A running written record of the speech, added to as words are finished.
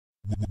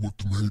What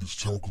the haters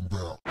talking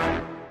about?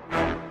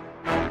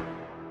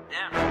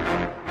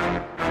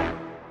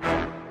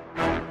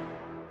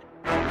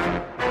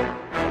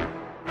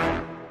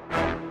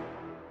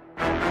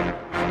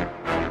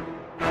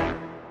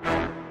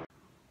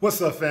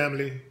 What's up,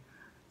 family?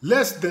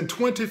 Less than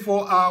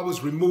 24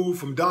 hours removed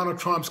from Donald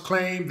Trump's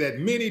claim that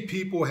many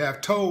people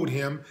have told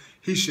him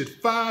he should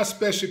fire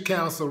special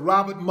counsel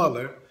Robert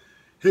Mueller,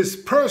 his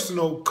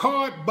personal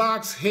card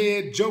box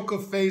head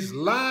joker-faced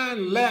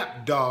lying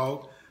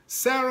lapdog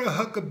Sarah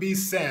Huckabee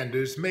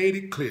Sanders made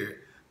it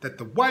clear that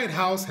the White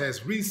House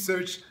has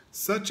researched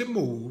such a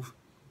move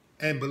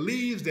and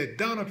believes that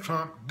Donald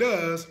Trump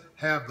does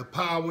have the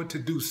power to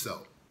do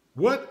so.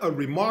 What a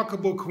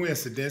remarkable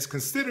coincidence,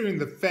 considering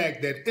the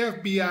fact that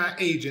FBI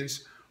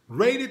agents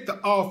raided the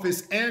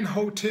office and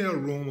hotel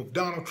room of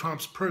Donald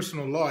Trump's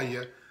personal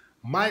lawyer,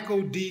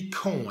 Michael D.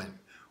 Cohen.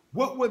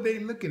 What were they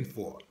looking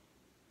for?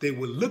 They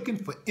were looking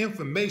for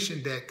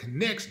information that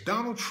connects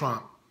Donald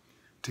Trump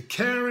to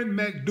Karen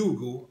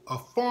McDougal, a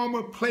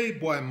former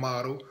Playboy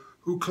model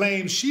who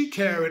claims she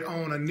carried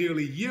on a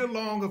nearly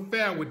year-long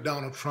affair with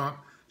Donald Trump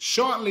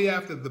shortly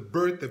after the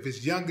birth of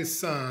his youngest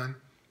son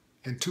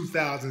in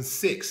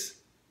 2006.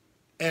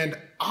 And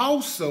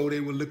also they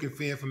were looking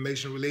for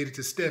information related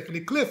to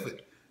Stephanie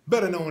Clifford,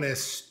 better known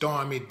as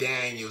Stormy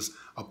Daniels,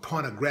 a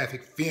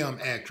pornographic film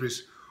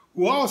actress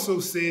who also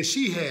said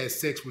she had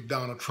sex with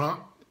Donald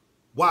Trump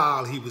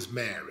while he was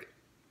married.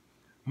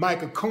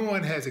 Michael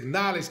Cohen has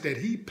acknowledged that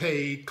he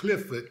paid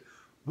Clifford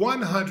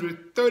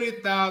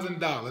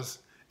 $130,000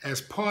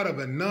 as part of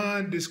a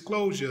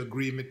non-disclosure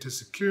agreement to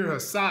secure her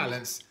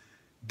silence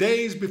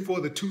days before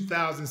the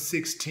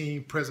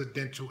 2016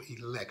 presidential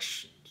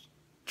elections.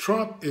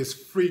 Trump is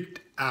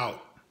freaked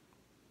out.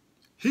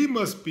 He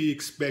must be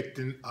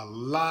expecting a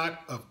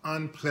lot of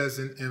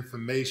unpleasant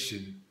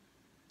information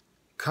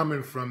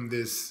coming from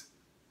this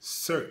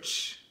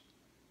search.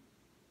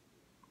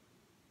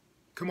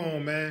 Come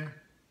on, man.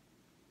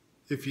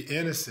 If you're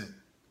innocent,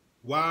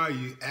 why are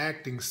you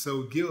acting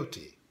so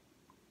guilty?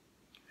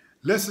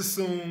 Let's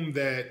assume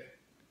that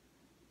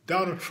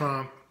Donald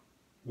Trump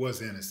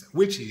was innocent,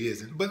 which he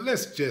isn't, but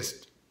let's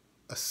just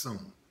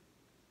assume.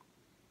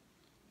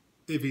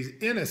 If he's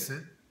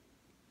innocent,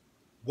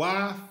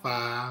 why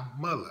fire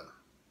Mueller?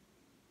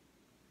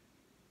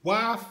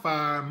 Why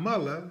fire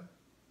Mueller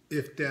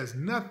if there's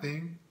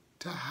nothing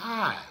to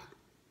hide?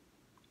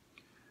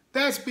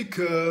 That's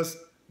because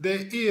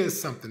there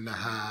is something to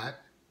hide,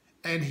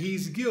 and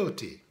he's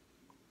guilty.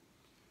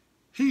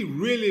 He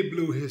really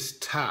blew his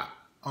top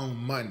on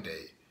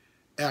Monday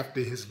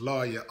after his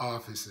lawyer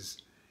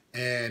offices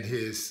and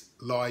his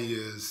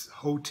lawyer's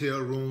hotel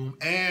room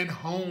and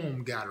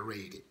home got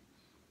raided.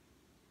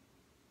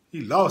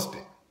 He lost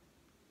it.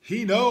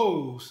 He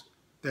knows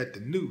that the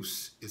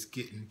noose is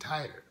getting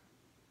tighter.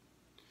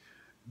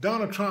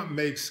 Donald Trump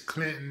makes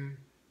Clinton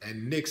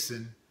and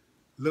Nixon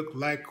look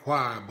like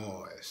choir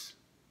boys.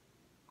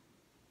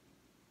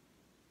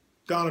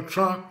 Donald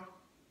Trump,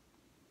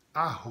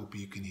 I hope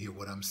you can hear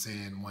what I'm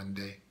saying one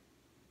day.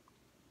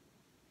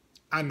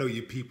 I know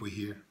your people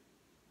here.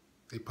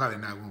 They probably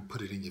not going to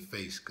put it in your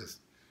face because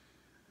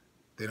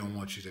they don't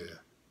want you to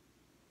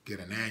get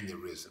an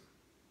aneurysm.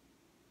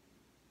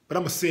 But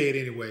I'm going to say it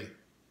anyway.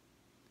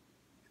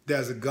 If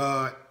there's a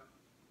God,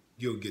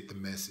 you'll get the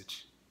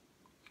message.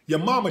 Your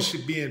mama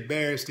should be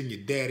embarrassed and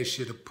your daddy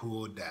should have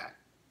pulled out.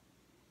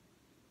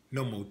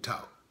 No more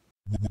talk.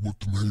 What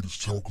the haters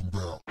talking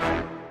about?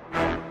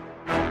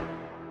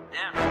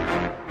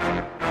 Yeah.